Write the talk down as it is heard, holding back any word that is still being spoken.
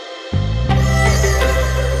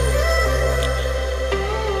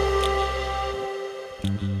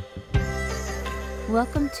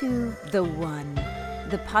Welcome to The One,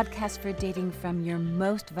 the podcast for dating from your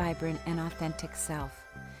most vibrant and authentic self.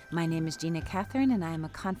 My name is Gina Catherine, and I am a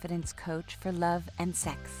confidence coach for love and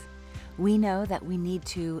sex. We know that we need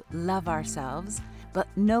to love ourselves, but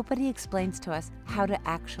nobody explains to us how to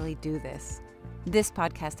actually do this. This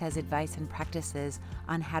podcast has advice and practices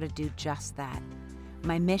on how to do just that.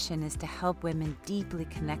 My mission is to help women deeply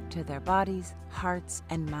connect to their bodies, hearts,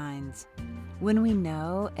 and minds. When we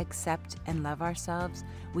know, accept, and love ourselves,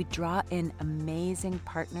 we draw in amazing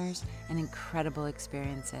partners and incredible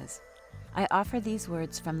experiences. I offer these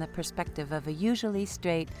words from the perspective of a usually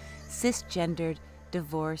straight, cisgendered,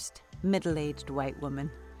 divorced, middle-aged white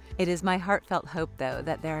woman. It is my heartfelt hope, though,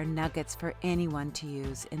 that there are nuggets for anyone to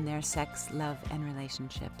use in their sex, love, and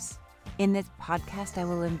relationships. In this podcast, I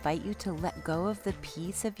will invite you to let go of the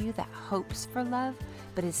piece of you that hopes for love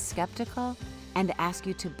but is skeptical, and ask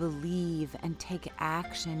you to believe and take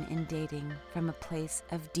action in dating from a place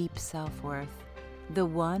of deep self-worth. The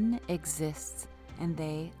one exists, and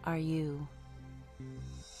they are you.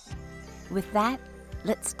 With that,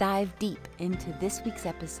 let's dive deep into this week's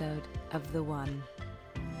episode of The One.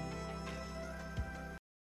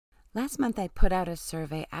 Last month, I put out a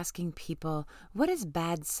survey asking people, what does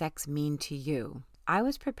bad sex mean to you? I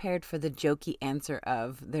was prepared for the jokey answer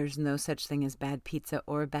of, there's no such thing as bad pizza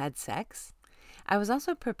or bad sex. I was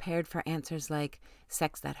also prepared for answers like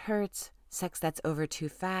sex that hurts, sex that's over too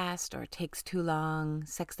fast or takes too long,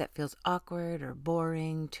 sex that feels awkward or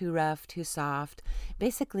boring, too rough, too soft.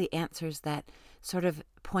 Basically answers that sort of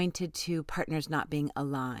pointed to partners not being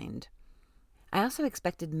aligned. I also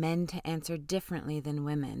expected men to answer differently than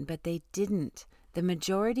women, but they didn't. The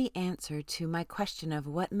majority answer to my question of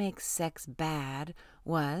what makes sex bad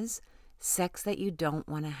was sex that you don't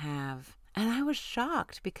want to have. And I was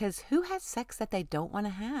shocked because who has sex that they don't want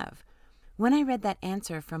to have? When I read that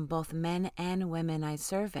answer from both men and women I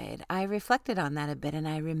surveyed, I reflected on that a bit, and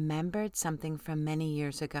I remembered something from many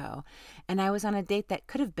years ago. And I was on a date that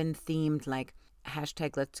could have been themed like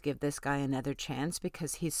hashtag let's give this guy another chance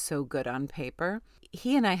because he's so good on paper.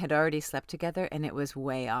 He and I had already slept together and it was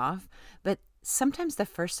way off, but sometimes the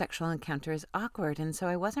first sexual encounter is awkward, and so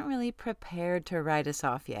I wasn't really prepared to write us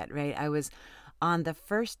off yet, right? I was on the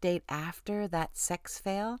first date after that sex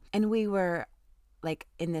fail, and we were like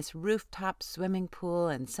in this rooftop swimming pool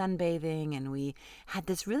and sunbathing, and we had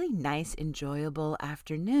this really nice, enjoyable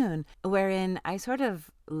afternoon wherein I sort of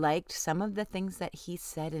liked some of the things that he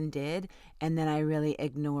said and did, and then I really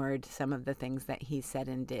ignored some of the things that he said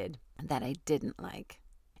and did that I didn't like.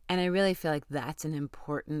 And I really feel like that's an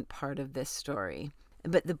important part of this story.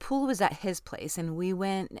 But the pool was at his place, and we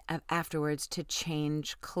went afterwards to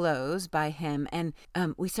change clothes by him, and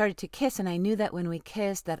we started to kiss, and I knew that when we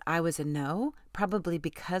kissed that I was a no, probably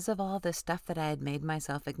because of all the stuff that I had made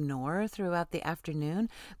myself ignore throughout the afternoon.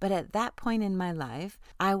 But at that point in my life,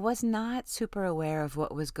 I was not super aware of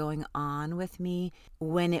what was going on with me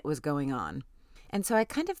when it was going on. And so I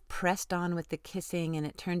kind of pressed on with the kissing, and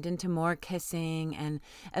it turned into more kissing, and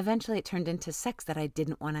eventually it turned into sex that I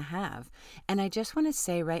didn't want to have. And I just want to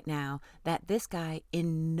say right now that this guy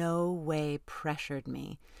in no way pressured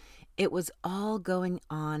me. It was all going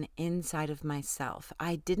on inside of myself.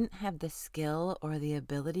 I didn't have the skill or the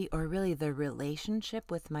ability or really the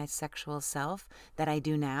relationship with my sexual self that I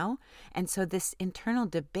do now. And so this internal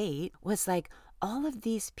debate was like, all of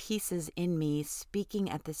these pieces in me speaking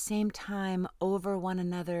at the same time over one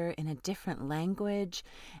another in a different language,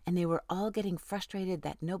 and they were all getting frustrated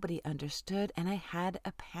that nobody understood, and I had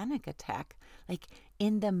a panic attack, like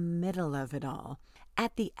in the middle of it all.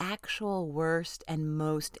 At the actual worst and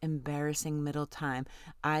most embarrassing middle time,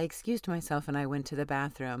 I excused myself and I went to the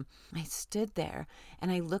bathroom. I stood there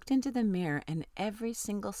and I looked into the mirror, and every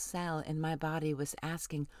single cell in my body was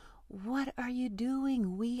asking, what are you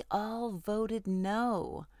doing? We all voted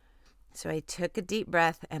no. So I took a deep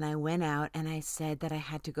breath and I went out and I said that I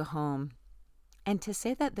had to go home. And to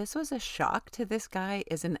say that this was a shock to this guy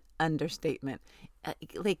is an understatement.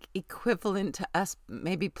 Like equivalent to us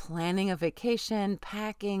maybe planning a vacation,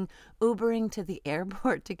 packing, Ubering to the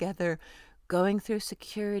airport together, going through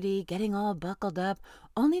security, getting all buckled up,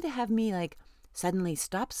 only to have me like suddenly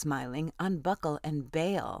stop smiling, unbuckle, and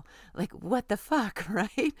bail. Like, what the fuck,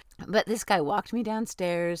 right? But this guy walked me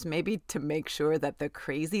downstairs, maybe to make sure that the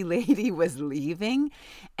crazy lady was leaving.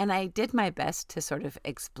 And I did my best to sort of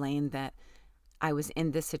explain that I was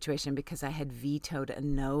in this situation because I had vetoed a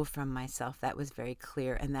no from myself. That was very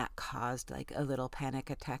clear, and that caused like a little panic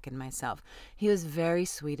attack in myself. He was very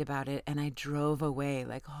sweet about it, and I drove away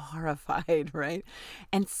like horrified, right?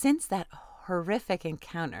 And since that horrific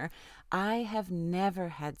encounter, I have never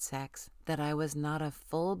had sex that I was not a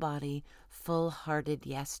full body, full-hearted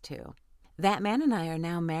yes to. That man and I are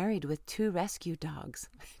now married with 2 rescue dogs.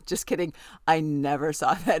 Just kidding. I never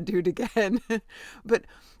saw that dude again. But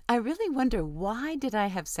I really wonder, why did I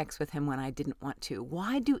have sex with him when I didn't want to?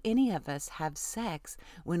 Why do any of us have sex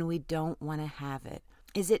when we don't want to have it?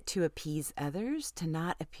 Is it to appease others, to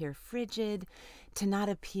not appear frigid, to not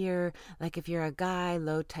appear like, if you're a guy,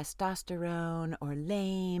 low testosterone or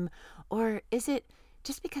lame? Or is it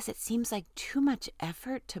just because it seems like too much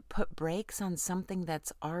effort to put brakes on something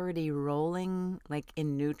that's already rolling, like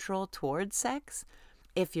in neutral towards sex?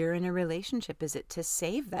 If you're in a relationship, is it to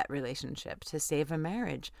save that relationship, to save a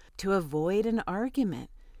marriage, to avoid an argument,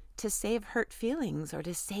 to save hurt feelings, or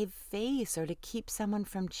to save face, or to keep someone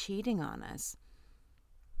from cheating on us?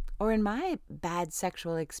 Or in my bad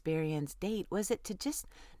sexual experience date, was it to just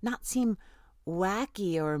not seem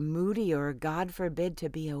wacky or moody, or, God forbid, to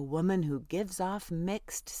be a woman who gives off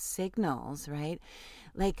mixed signals, right?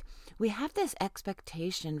 Like, we have this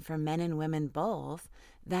expectation for men and women both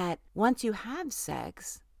that once you have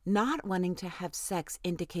sex, not wanting to have sex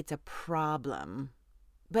indicates a problem.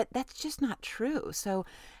 But that's just not true. So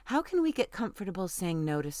how can we get comfortable saying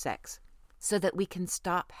no to sex so that we can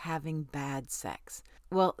stop having bad sex?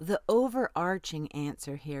 Well, the overarching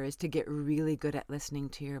answer here is to get really good at listening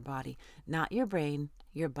to your body, not your brain,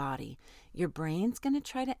 your body. Your brain's going to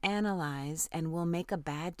try to analyze and will make a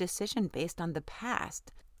bad decision based on the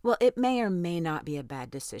past. Well, it may or may not be a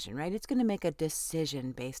bad decision, right? It's going to make a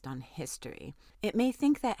decision based on history. It may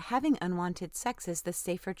think that having unwanted sex is the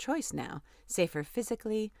safer choice now. Safer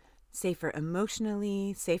physically, safer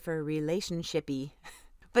emotionally, safer relationshipy.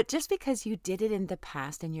 But just because you did it in the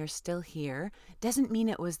past and you're still here doesn't mean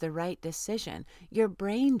it was the right decision. Your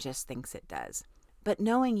brain just thinks it does. But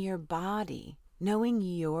knowing your body, knowing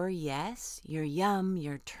your yes, your yum,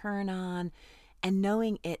 your turn on, and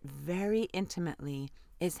knowing it very intimately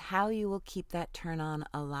is how you will keep that turn on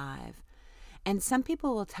alive. And some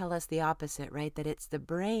people will tell us the opposite, right? That it's the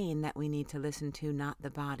brain that we need to listen to, not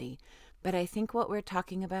the body. But I think what we're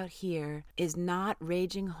talking about here is not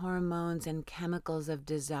raging hormones and chemicals of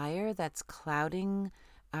desire that's clouding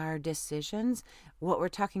our decisions. What we're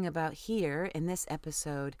talking about here in this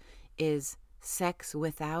episode is sex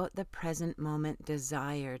without the present moment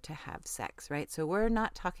desire to have sex, right? So we're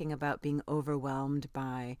not talking about being overwhelmed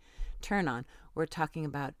by turn on. We're talking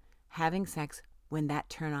about having sex when that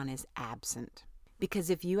turn on is absent.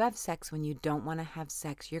 Because if you have sex when you don't want to have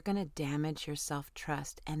sex, you're going to damage your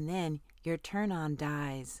self-trust, and then your turn on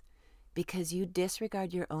dies. Because you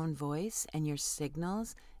disregard your own voice and your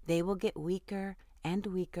signals, they will get weaker and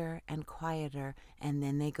weaker and quieter, and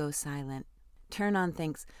then they go silent. Turn on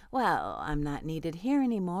thinks, well, I'm not needed here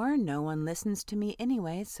anymore. No one listens to me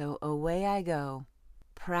anyway, so away I go.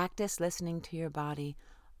 Practice listening to your body,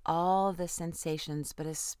 all the sensations, but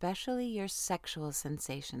especially your sexual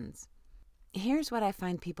sensations. Here's what I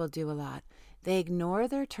find people do a lot. They ignore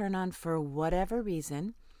their turn on for whatever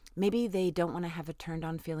reason. Maybe they don't want to have a turned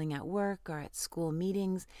on feeling at work or at school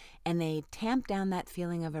meetings, and they tamp down that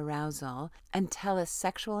feeling of arousal until a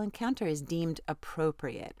sexual encounter is deemed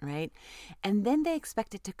appropriate, right? And then they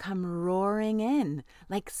expect it to come roaring in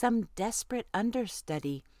like some desperate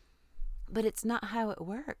understudy. But it's not how it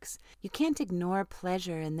works. You can't ignore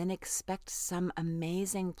pleasure and then expect some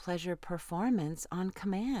amazing pleasure performance on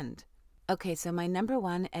command. Okay, so my number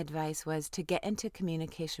one advice was to get into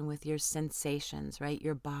communication with your sensations, right?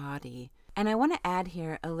 Your body. And I want to add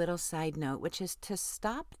here a little side note, which is to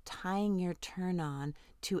stop tying your turn on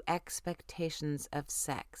to expectations of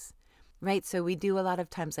sex, right? So we do a lot of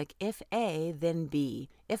times like, if A, then B.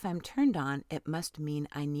 If I'm turned on, it must mean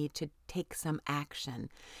I need to take some action.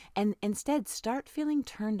 And instead, start feeling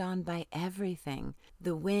turned on by everything.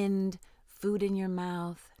 The wind, food in your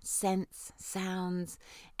mouth, scents, sounds,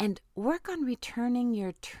 and work on returning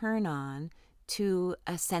your turn on to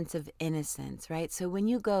a sense of innocence, right? So when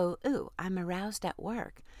you go, ooh, I'm aroused at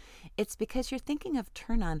work, it's because you're thinking of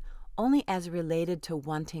turn on only as related to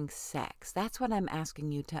wanting sex. That's what I'm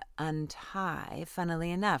asking you to untie, funnily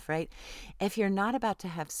enough, right? If you're not about to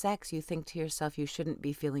have sex, you think to yourself you shouldn't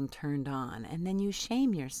be feeling turned on, and then you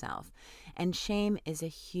shame yourself. And shame is a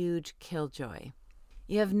huge killjoy.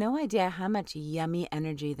 You have no idea how much yummy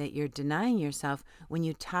energy that you're denying yourself when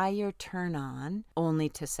you tie your turn on only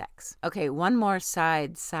to sex. Okay, one more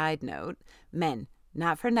side note. Men,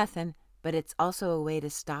 not for nothing, but it's also a way to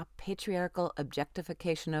stop patriarchal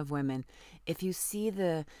objectification of women. If you see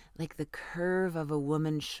the curve of a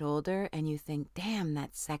woman's shoulder and you think, damn,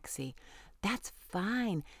 that's sexy, that's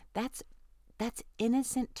fine. That's That's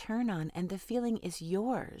innocent turn on, and the feeling is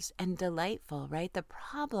yours and delightful, right? The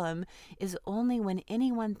problem is only when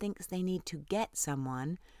anyone thinks they need to get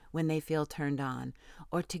someone when they feel turned on,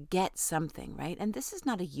 or to get something, right? And this is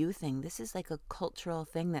not a you thing. This is like a cultural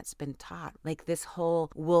thing that's been taught, like this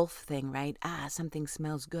whole wolf thing, right? Something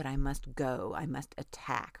smells good. I must go. I must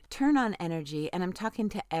attack. Turn on energy, and I'm talking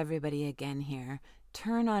to everybody again here.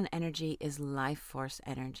 Turn on energy is life force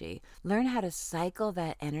energy. Learn how to cycle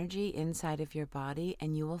that energy inside of your body,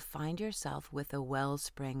 and you will find yourself with a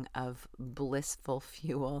wellspring of blissful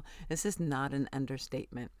fuel. This is not an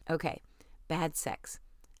understatement. Okay, bad sex.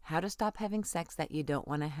 How to stop having sex that you don't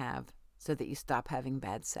want to have so that you stop having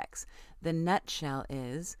bad sex. The nutshell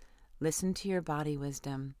is listen to your body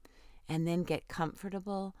wisdom and then get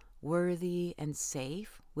comfortable, worthy, and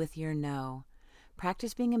safe with your no.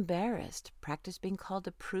 Practice being embarrassed. Practice being called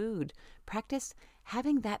a prude. Practice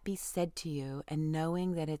having that be said to you and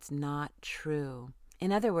knowing that it's not true.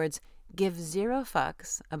 In other words, give 0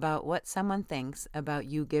 fucks about what someone thinks about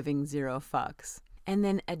you giving 0 fucks. And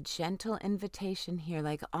then a gentle invitation here,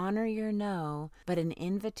 like honor your no, but an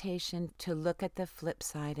invitation to look at the flip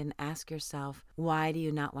side and ask yourself, why do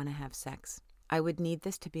you not want to have sex? I would need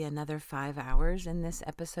this to be another 5 hours in this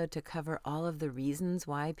episode to cover all of the reasons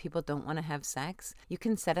why people don't want to have sex. You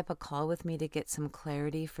can set up a call with me to get some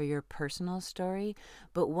clarity for your personal story.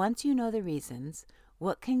 But once you know the reasons,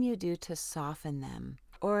 what can you do to soften them?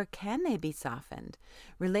 Or can they be softened?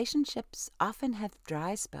 Relationships often have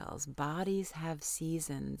dry spells. Bodies have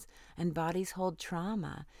seasons, and bodies hold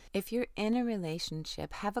trauma. If you're in a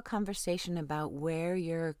relationship, have a conversation about where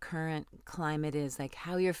your current climate is, like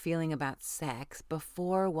how you're feeling about sex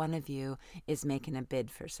before one of you is making a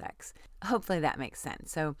bid for sex. Hopefully that makes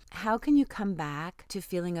sense. So how can you come back to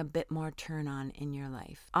feeling a bit more turn on in your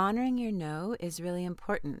life? Honoring your no is really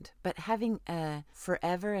important, but having a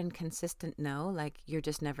forever and consistent no, like you're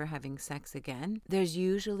just never having sex again, there's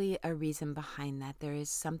usually a reason behind that. There is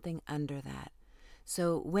something under that.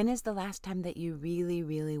 So when is the last time that you really,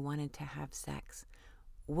 really wanted to have sex?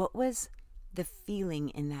 What was the feeling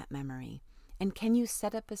in that memory? And can you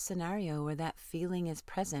set up a scenario where that feeling is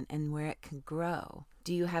present and where it can grow?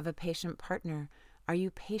 Do you have a patient partner? Are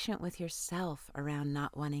you patient with yourself around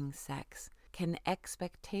not wanting sex? Can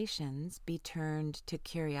expectations be turned to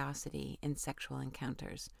curiosity in sexual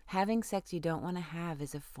encounters? Having sex you don't want to have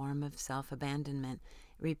is a form of self-abandonment.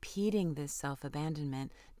 Repeating this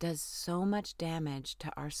self-abandonment does so much damage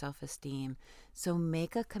to our self-esteem. So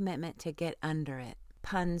make a commitment to get under it.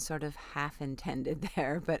 Pun sort of half intended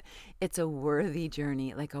there, but it's a worthy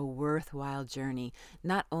journey, like a worthwhile journey,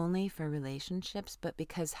 not only for relationships, but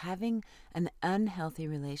because having an unhealthy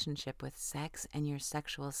relationship with sex and your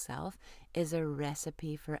sexual self is a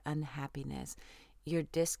recipe for unhappiness. You're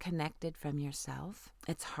disconnected from yourself.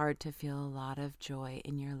 It's hard to feel a lot of joy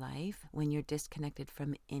in your life when you're disconnected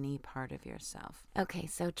from any part of yourself. Okay,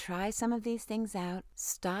 so try some of these things out.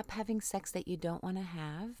 Stop having sex that you don't want to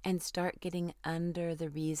have and start getting under the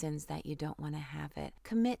reasons that you don't want to have it.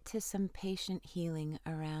 Commit to some patient healing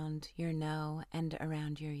around your no and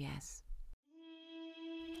around your yes.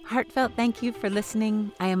 Heartfelt thank you for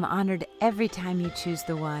listening. I am honored every time you choose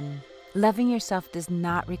the one. Loving yourself does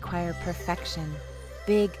not require perfection.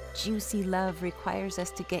 Big, juicy love requires us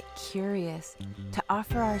to get curious, to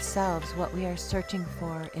offer ourselves what we are searching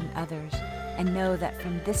for in others, and know that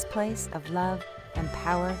from this place of love and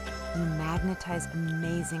power, you magnetize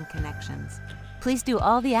amazing connections. Please do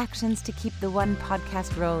all the actions to keep the One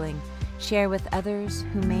podcast rolling. Share with others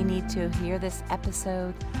who may need to hear this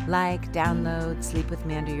episode. Like, download, sleep with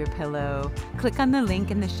me under your pillow. Click on the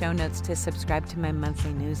link in the show notes to subscribe to my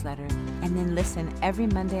monthly newsletter. And then listen every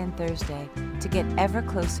Monday and Thursday to get ever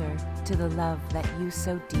closer to the love that you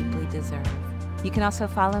so deeply deserve. You can also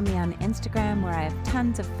follow me on Instagram, where I have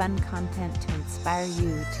tons of fun content to inspire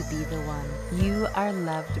you to be the one. You are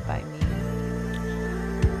loved by me.